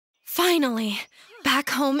Finally, back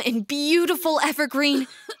home in beautiful Evergreen.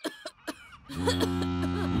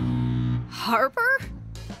 Harbor?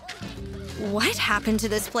 What happened to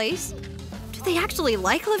this place? Do they actually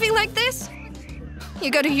like living like this? You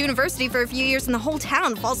go to university for a few years and the whole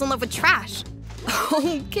town falls in love with trash.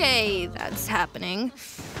 Okay, that's happening.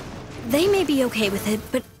 They may be okay with it,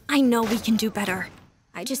 but I know we can do better.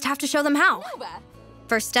 I just have to show them how.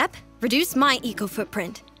 First step, reduce my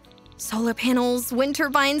eco-footprint. Solar panels, wind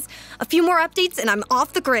turbines, a few more updates, and I'm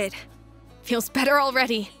off the grid. Feels better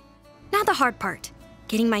already. Now the hard part,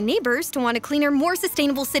 getting my neighbors to want a cleaner, more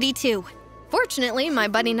sustainable city too. Fortunately, my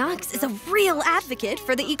buddy Knox is a real advocate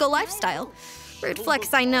for the eco-lifestyle. Rude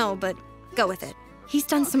flex, I know, but go with it. He's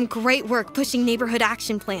done some great work pushing neighborhood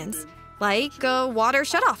action plans, like a water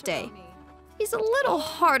shutoff day. He's a little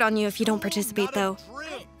hard on you if you don't participate, though.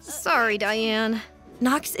 Sorry, Diane.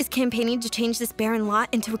 Knox is campaigning to change this barren lot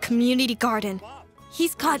into a community garden.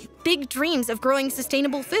 He's got big dreams of growing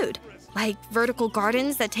sustainable food, like vertical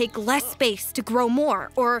gardens that take less space to grow more,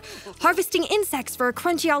 or harvesting insects for a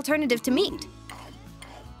crunchy alternative to meat.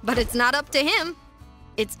 But it's not up to him.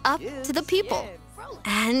 It's up to the people.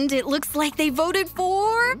 And it looks like they voted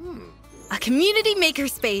for a community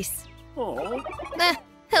makerspace.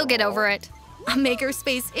 He'll get over it. A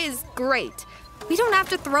makerspace is great. We don't have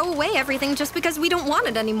to throw away everything just because we don't want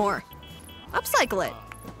it anymore. Upcycle it.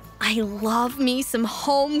 I love me some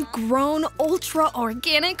homegrown,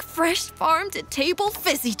 ultra-organic, fresh farm-to-table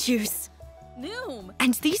fizzy juice.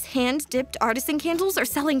 And these hand-dipped artisan candles are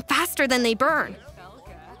selling faster than they burn.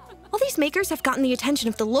 All these makers have gotten the attention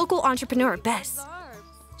of the local entrepreneur, Bess.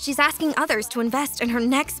 She's asking others to invest in her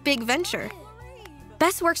next big venture.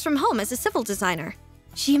 Bess works from home as a civil designer.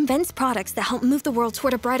 She invents products that help move the world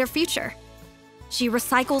toward a brighter future. She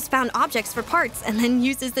recycles found objects for parts and then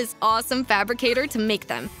uses this awesome fabricator to make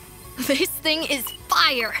them. This thing is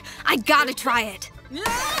fire! I gotta try it!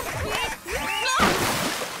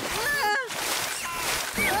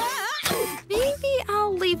 Maybe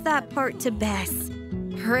I'll leave that part to Bess.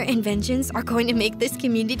 Her inventions are going to make this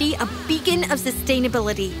community a beacon of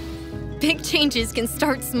sustainability. Big changes can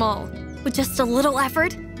start small. With just a little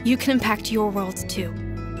effort, you can impact your world too.